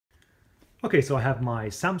Okay, so I have my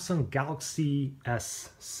Samsung Galaxy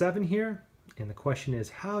S7 here, and the question is,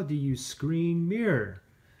 how do you screen mirror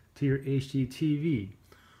to your HDTV?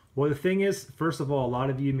 Well, the thing is, first of all, a lot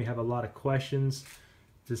of you may have a lot of questions.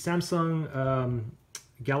 The Samsung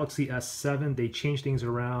Galaxy S7, they change things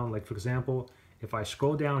around. Like, for example, if I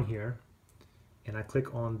scroll down here and I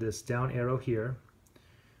click on this down arrow here,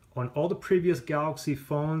 on all the previous Galaxy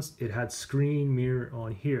phones, it had screen mirror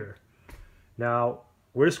on here. Now,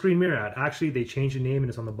 where's screen mirror at? Actually, they changed the name and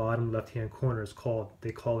it's on the bottom left-hand corner.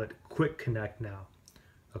 They call it Quick Connect now.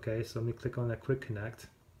 Okay, so let me click on that Quick Connect.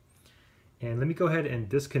 And let me go ahead and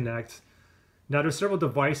disconnect. Now, there's several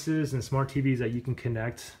devices and smart TVs that you can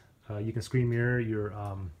connect. You can screen mirror your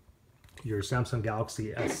Samsung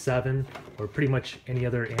Galaxy S7 or pretty much any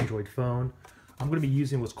other Android phone. I'm going to be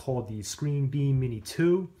using what's called the ScreenBeam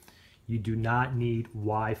Mini2. You do not need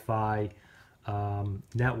Wi-Fi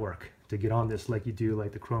network to get on this like you do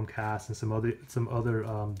like the Chromecast and some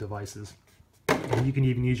other devices. And you can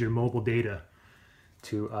even use your mobile data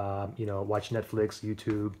to watch Netflix,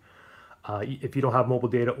 YouTube. If you don't have mobile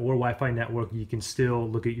data or Wi-Fi network, you can still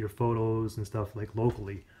look at your photos and stuff like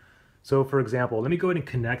locally. So for example, let me go ahead and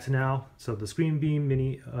connect now. So the ScreenBeam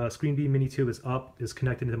Mini2 is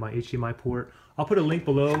connected to my HDMI port. I'll put a link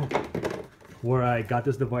below where I got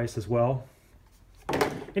this device as well.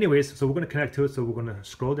 Anyways, so we're going to connect to it. So we're going to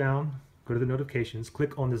scroll down, go to the notifications,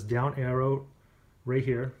 click on this down arrow right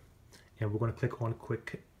here, and we're going to click on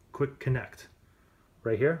Quick Connect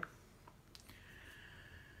right here.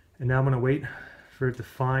 And now I'm going to wait for it to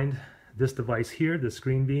find this device here, the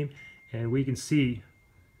ScreenBeam, and we can see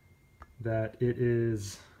that it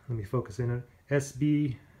is, let me focus in on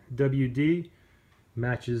SBWD,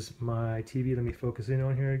 matches my TV. Let me focus in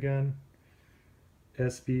on here again.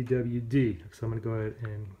 SBWD. So I'm going to go ahead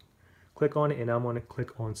and click on it, and I'm going to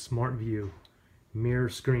click on Smart View, Mirror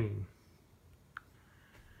Screen.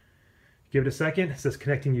 Give it a second. It says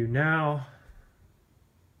connecting you now.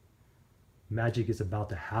 Magic is about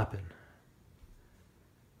to happen.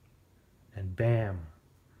 And bam,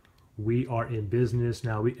 we are in business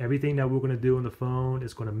now. Everything that we're going to do on the phone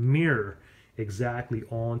is going to mirror exactly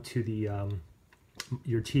onto the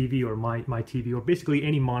your TV or my TV, or basically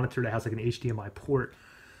any monitor that has like an HDMI port.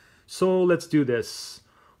 So let's do this.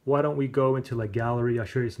 Why don't we go into like gallery? I'll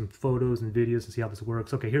show you some photos and videos and see how this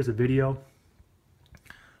works. Okay, here's a video.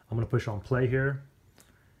 I'm going to push on play here.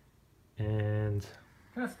 And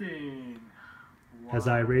testing. As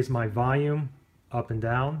I raise my volume up and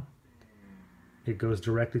down, it goes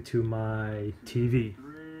directly to my TV.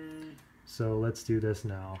 So let's do this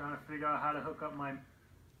now. Trying to figure out how to hook up my...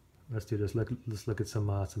 Let's do this. Let's look at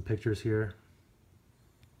some pictures here.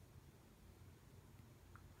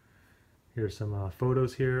 Here's some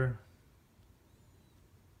photos here.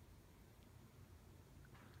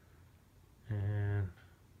 And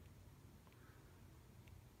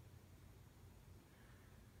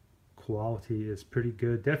quality is pretty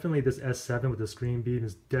good. Definitely this S7 with the ScreenBeam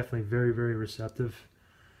is definitely very, very receptive.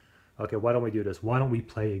 Okay, why don't we do this? Why don't we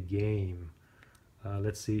play a game?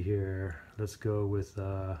 Let's see here. Let's go with,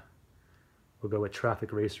 we'll go with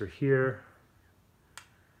Traffic Racer here.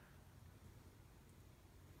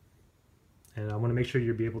 And I want to make sure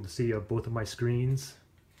you'll be able to see both of my screens,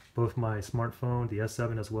 both my smartphone, the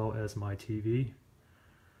S7, as well as my TV.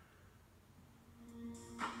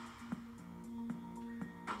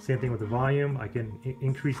 Same thing with the volume. I can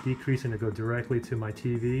increase, decrease, and it go directly to my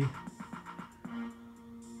TV.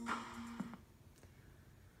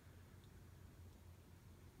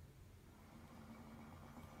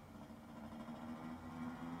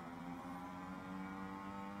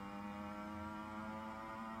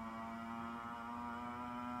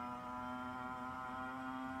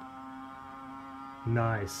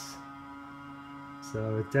 Nice.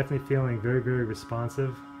 So it's definitely feeling very, very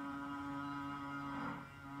responsive.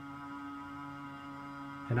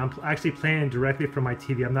 And I'm actually playing directly from my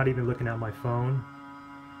TV. I'm not even looking at my phone.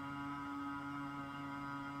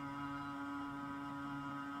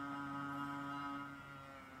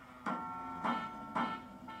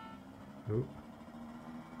 Ooh.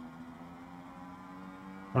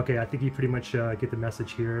 Okay, I think you pretty much get the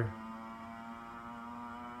message here.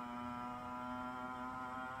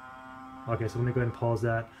 Okay, so let me go ahead and pause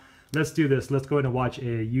that. Let's do this. Let's go ahead and watch a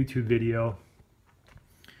YouTube video.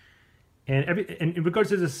 And in regards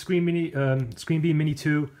to the ScreenBeam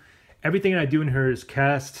Mini2, everything that I do in here is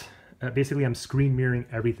cast. Basically, I'm screen mirroring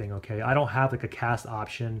everything. Okay, I don't have like a cast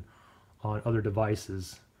option on other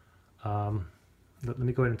devices. Let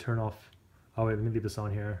me go ahead and turn off. Oh wait, let me leave this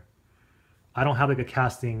on here. I don't have like a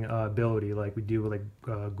casting ability like we do with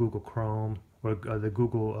like Google Chrome or the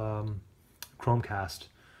Google Chromecast.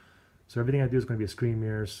 So everything I do is going to be a screen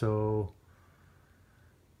mirror. So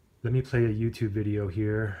let me play a YouTube video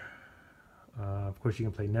here. Of course, you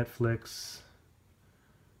can play Netflix.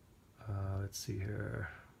 Let's see here.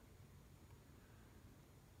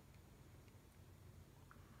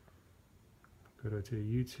 Go to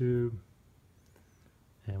YouTube,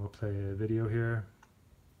 and we'll play a video here.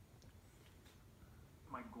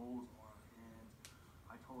 My goals are, and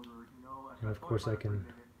I told her, you know, And of course, I can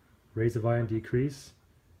raise the volume, decrease,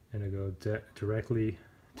 and it'll go directly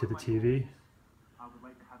to the TV. I would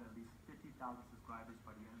like to have at least 50,000 subscribers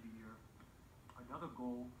by the end of the year. Another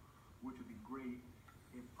goal, which would be great,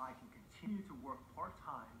 if I can continue to work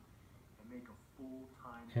part-time and make a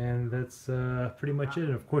full-time. And that's pretty much it.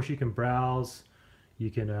 And of course, you can browse,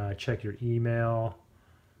 you can check your email,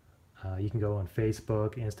 you can go on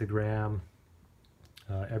Facebook, Instagram.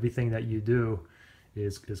 Everything that you do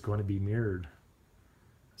is going to be mirrored.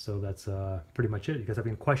 So that's pretty much it. If you guys have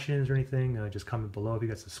any questions or anything, just comment below. If you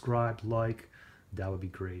guys subscribe, like, that would be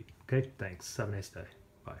great. Okay, thanks. Have a nice day.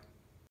 Bye.